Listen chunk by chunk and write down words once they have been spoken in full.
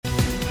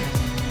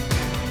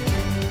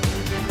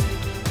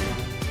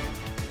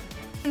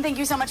and thank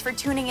you so much for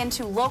tuning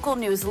into Local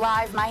News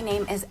Live. My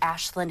name is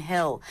Ashlyn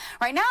Hill.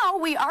 Right now,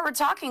 we are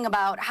talking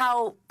about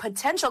how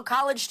potential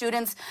college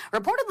students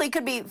reportedly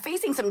could be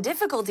facing some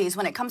difficulties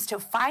when it comes to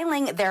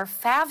filing their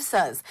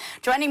FAFSAs.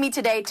 Joining me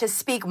today to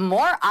speak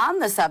more on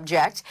the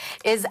subject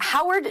is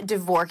Howard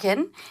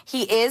Dvorkin.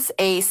 He is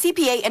a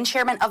CPA and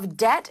chairman of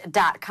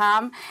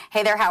Debt.com.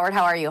 Hey there, Howard.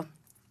 How are you?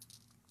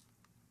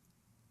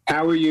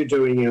 How are you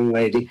doing, young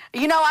lady?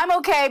 You know, I'm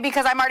okay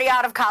because I'm already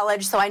out of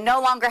college, so I no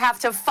longer have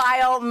to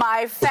file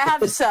my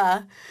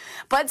FAFSA.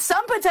 But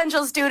some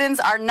potential students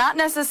are not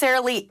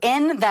necessarily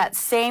in that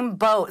same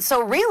boat.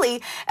 So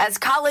really, as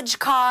college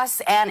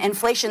costs and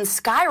inflation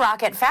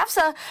skyrocket,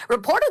 FAFSA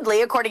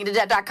reportedly, according to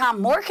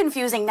Debt.com, more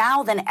confusing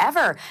now than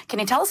ever. Can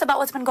you tell us about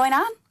what's been going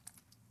on?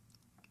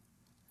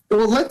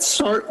 Well, let's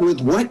start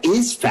with what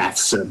is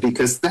FAFSA,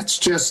 because that's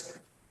just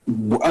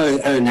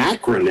an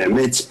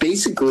acronym. It's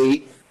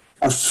basically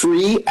a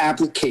free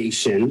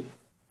application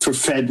for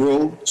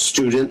federal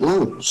student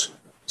loans,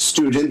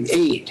 student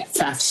aid,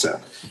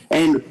 FAFSA.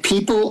 And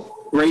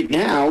people right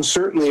now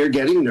certainly are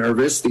getting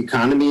nervous. The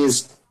economy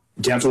is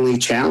definitely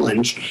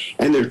challenged,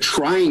 and they're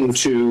trying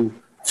to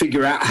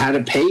figure out how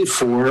to pay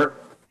for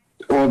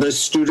all the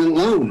student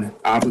loan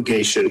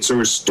obligations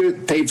or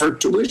pay for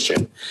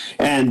tuition.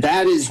 And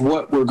that is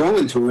what we're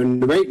going through.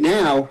 And right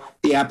now,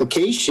 the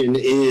application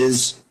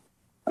is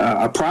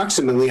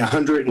approximately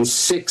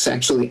 106,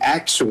 actually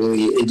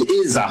it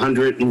is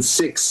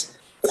 106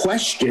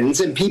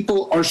 questions, and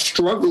people are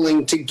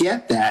struggling to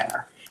get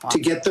there, to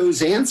get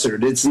those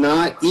answered. It's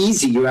not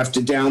easy. You have to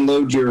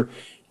download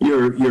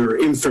your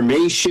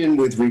information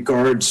with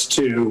regards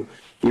to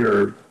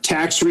your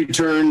tax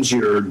returns,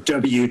 your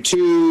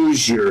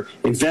W-2s, your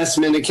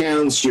investment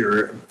accounts,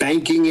 your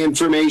banking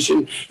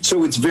information.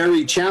 So it's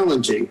very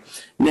challenging.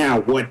 Now,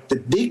 what the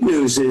big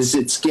news is,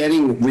 it's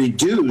getting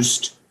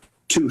reduced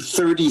to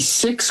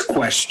 36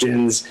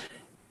 questions.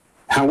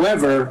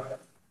 However,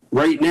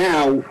 right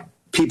now,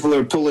 people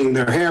are pulling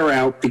their hair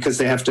out because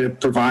they have to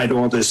provide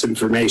all this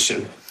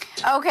information.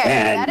 Okay,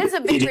 and that is a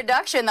big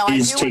reduction, though. It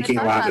is taking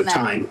a lot of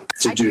time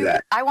to do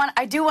that.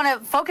 I do want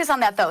to focus on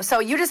that, though.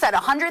 So you just said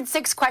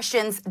 106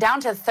 questions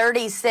down to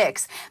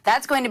 36.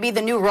 That's going to be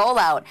the new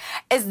rollout.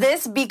 Is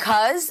this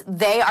because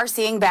they are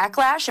seeing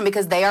backlash and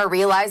because they are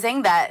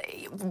realizing that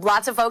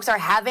lots of folks are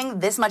having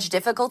this much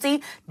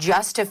difficulty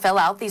just to fill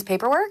out these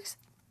paperworks?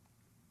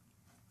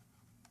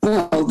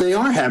 Well, they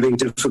are having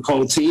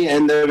difficulty,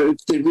 and the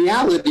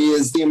reality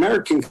is the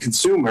American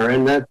consumer,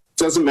 and that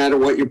doesn't matter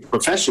what your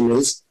profession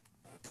is,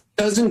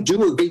 doesn't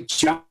do a great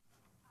job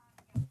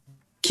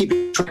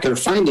keeping track of their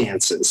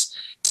finances.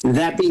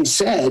 That being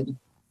said,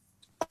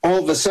 all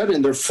of a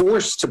sudden they're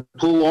forced to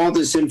pull all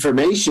this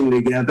information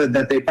together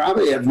that they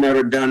probably have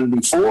never done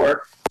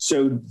before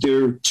so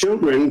their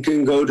children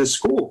can go to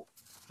school.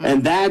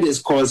 And that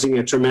is causing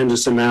a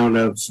tremendous amount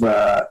of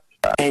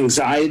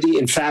anxiety.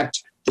 In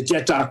fact, the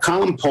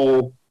Debt.com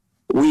poll,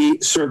 we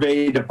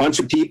surveyed a bunch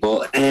of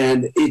people,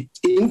 and it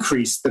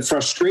increased. The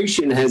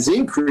frustration has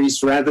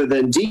increased rather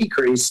than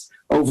decreased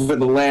over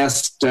the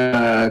last,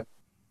 this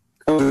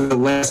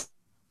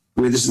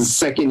is the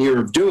second year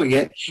of doing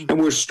it,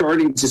 and we're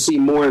starting to see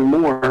more and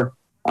more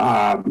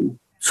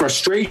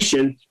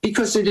frustration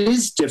because it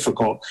is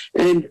difficult.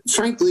 And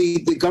frankly,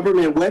 the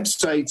government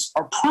websites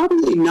are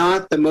probably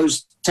not the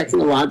most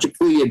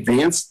technologically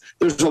advanced.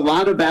 There's a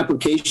lot of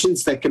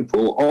applications that can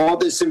pull all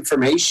this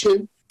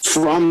information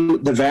from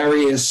the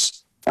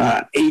various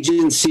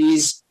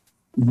agencies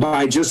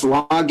by just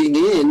logging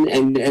in,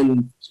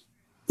 and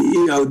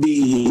you know,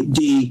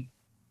 the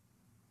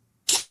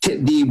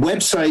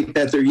website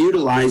that they're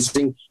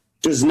utilizing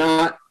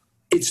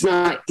it's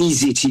not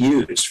easy to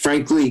use.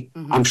 Frankly,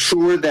 I'm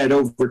sure that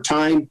over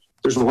time,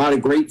 there's a lot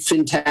of great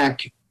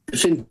fintech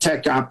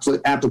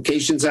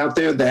applications out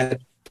there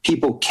that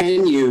people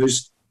can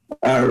use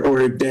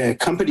or the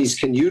companies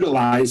can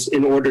utilize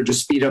in order to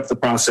speed up the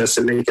process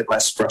and make it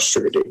less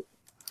frustrating.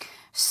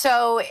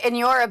 So, in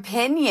your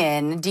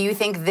opinion, do you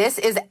think this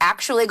is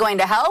actually going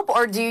to help,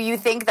 or do you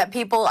think that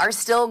people are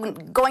still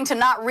going to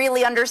not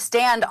really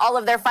understand all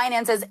of their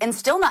finances and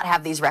still not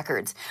have these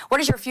records?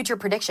 What is your future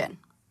prediction?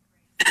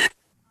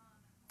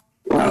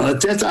 Well,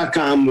 at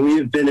Debt.com, we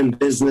have been in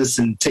business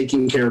and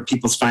taking care of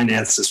people's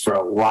finances for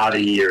a lot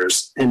of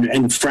years.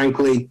 And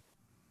frankly,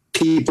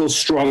 people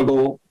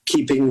struggle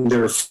keeping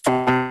their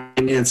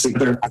finances.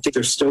 I think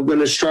they're still going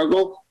to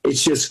struggle.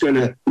 It's just going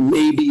to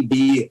maybe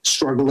be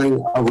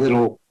struggling a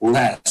little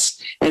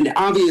less. And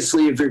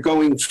obviously, if you're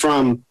going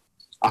from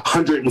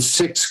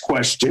 106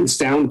 questions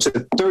down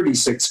to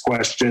 36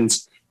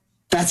 questions,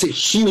 that's a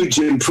huge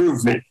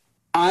improvement.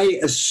 I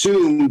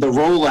assume the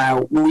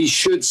rollout, we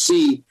should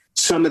see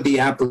some of the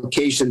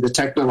application, the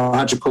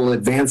technological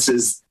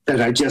advances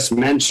that I just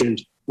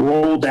mentioned,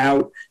 rolled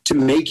out to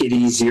make it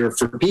easier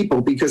for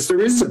people, because there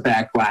is a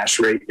backlash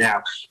right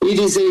now. It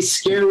is a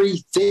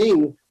scary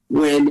thing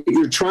when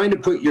you're trying to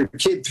put your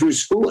kid through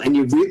school and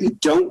you really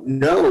don't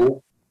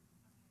know,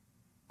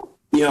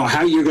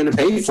 how you're going to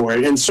pay for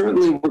it. And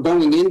certainly we're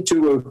going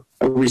into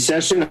a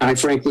recession. I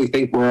frankly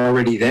think we're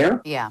already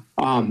there. Yeah.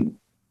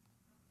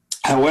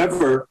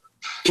 However,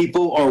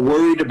 people are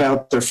worried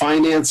about their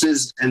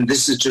finances, and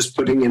this is just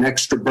putting an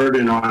extra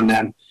burden on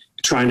them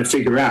trying to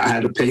figure out how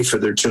to pay for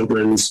their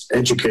children's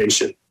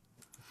education.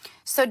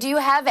 So do you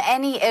have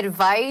any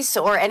advice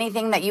or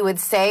anything that you would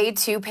say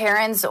to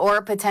parents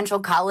or potential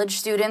college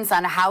students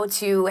on how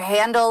to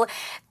handle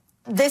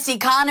this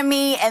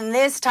economy and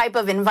this type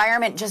of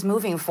environment just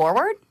moving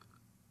forward?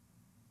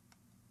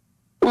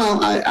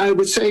 Well, I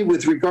would say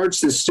with regards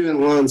to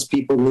student loans,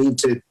 people need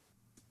to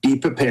be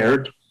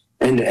prepared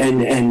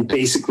and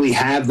basically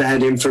have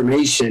that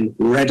information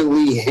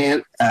readily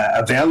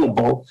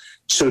available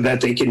so that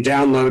they can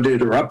download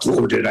it or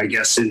upload it, I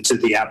guess, into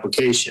the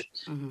application.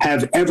 Mm-hmm.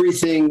 Have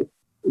everything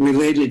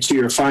related to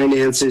your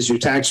finances, your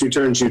tax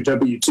returns, your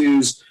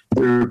W-2s,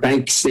 your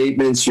bank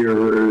statements,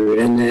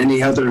 and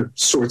any other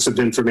sorts of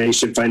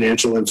information,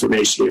 financial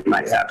information you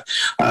might have.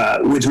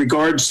 With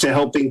regards to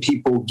helping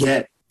people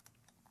get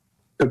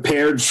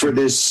prepared for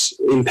this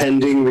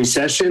impending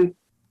recession,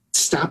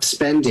 stop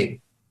spending.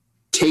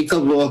 Take a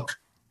look,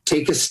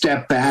 take a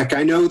step back.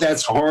 I know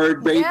that's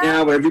hard right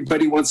now.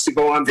 Everybody wants to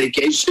go on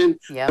vacation,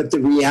 but the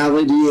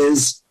reality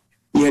is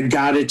you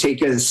got to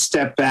take a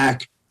step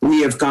back.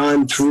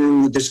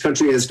 This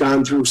country has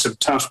gone through some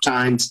tough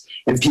times,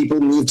 and people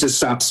need to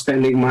stop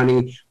spending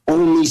money.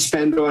 Only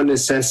spend on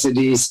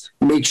necessities.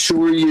 Make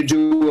sure you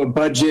do a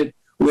budget,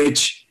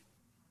 which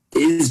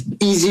is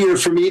easier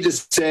for me to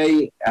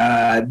say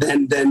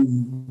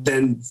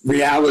than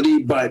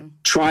reality, but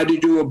try to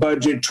do a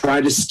budget,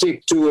 try to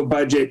stick to a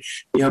budget.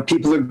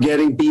 People are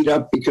getting beat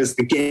up because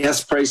the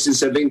gas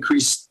prices have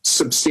increased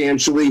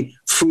substantially,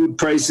 food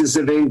prices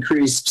have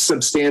increased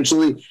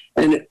substantially,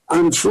 and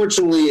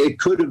unfortunately, it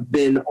could have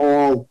been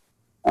all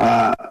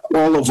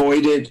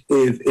avoided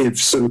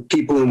if some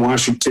people in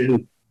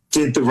Washington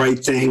did the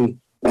right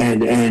thing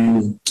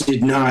and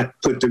did not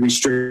put the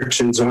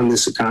restrictions on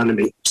this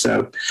economy.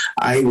 So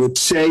I would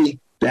say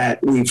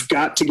that we've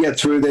got to get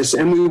through this,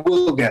 and we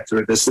will get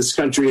through this. This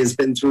country has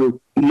been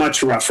through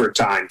much rougher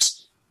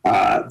times,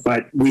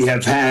 but we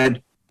have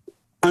had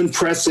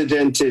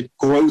unprecedented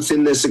growth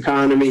in this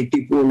economy.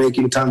 People are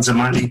making tons of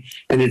money,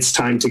 and it's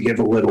time to give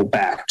a little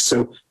back.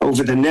 So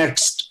over the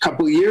next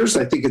couple of years,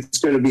 I think it's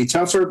going to be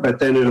tougher, but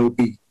then it'll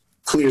be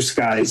clear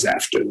skies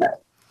after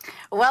that.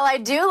 Well, I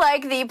do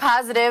like the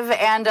positive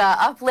and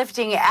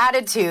uplifting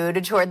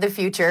attitude toward the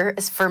future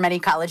for many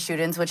college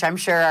students, which I'm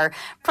sure are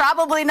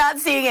probably not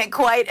seeing it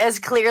quite as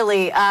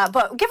clearly.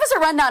 But give us a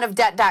rundown of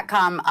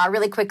Debt.com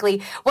really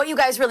quickly, what you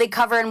guys really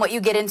cover and what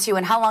you get into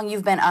and how long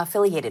you've been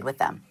affiliated with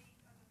them.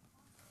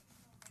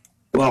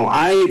 Well,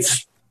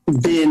 I've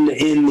been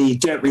in the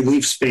debt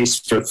relief space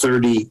for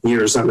 30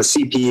 years. I'm a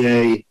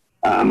CPA.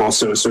 I'm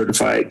also a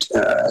certified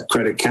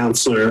credit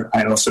counselor.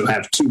 I also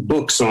have 2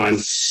 books on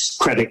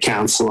credit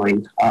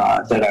counseling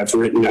that I've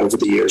written over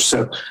the years.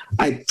 So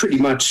I pretty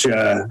much,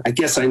 I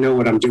guess I know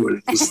what I'm doing.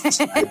 At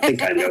least I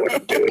think I know what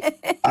I'm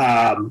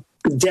doing.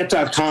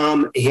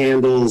 Debt.com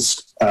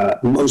handles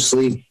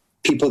mostly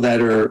people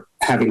that are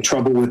having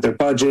trouble with their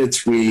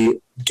budgets. We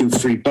do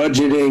free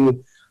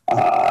budgeting.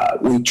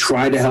 We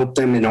try to help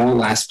them in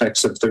all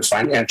aspects of their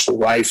financial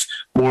life.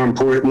 More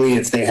importantly,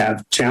 if they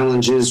have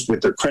challenges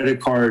with their credit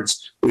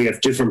cards, we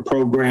have different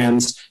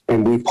programs,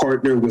 and we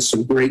partner with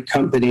some great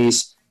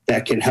companies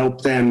that can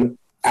help them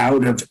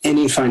out of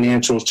any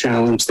financial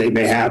challenge they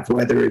may have,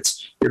 whether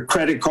it's your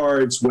credit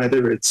cards,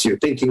 whether it's you're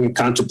thinking of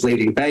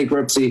contemplating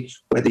bankruptcy,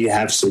 whether you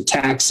have some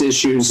tax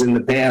issues in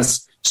the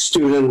past,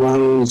 student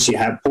loans, you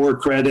have poor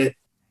credit.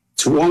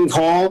 It's one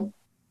call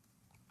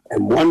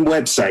and one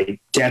website,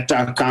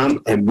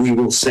 debt.com, and we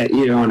will set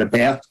you on a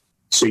path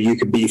so you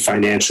can be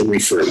financially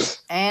free.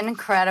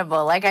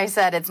 Incredible. Like I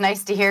said, it's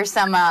nice to hear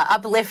some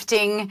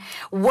uplifting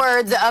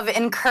words of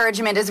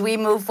encouragement as we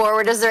move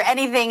forward. Is there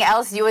anything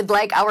else you would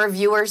like our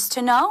viewers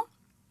to know?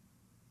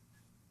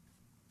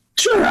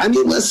 Sure. I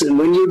mean, listen,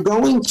 when you're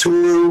going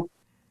through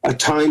a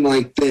time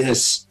like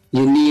this,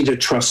 you need a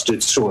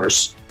trusted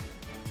source.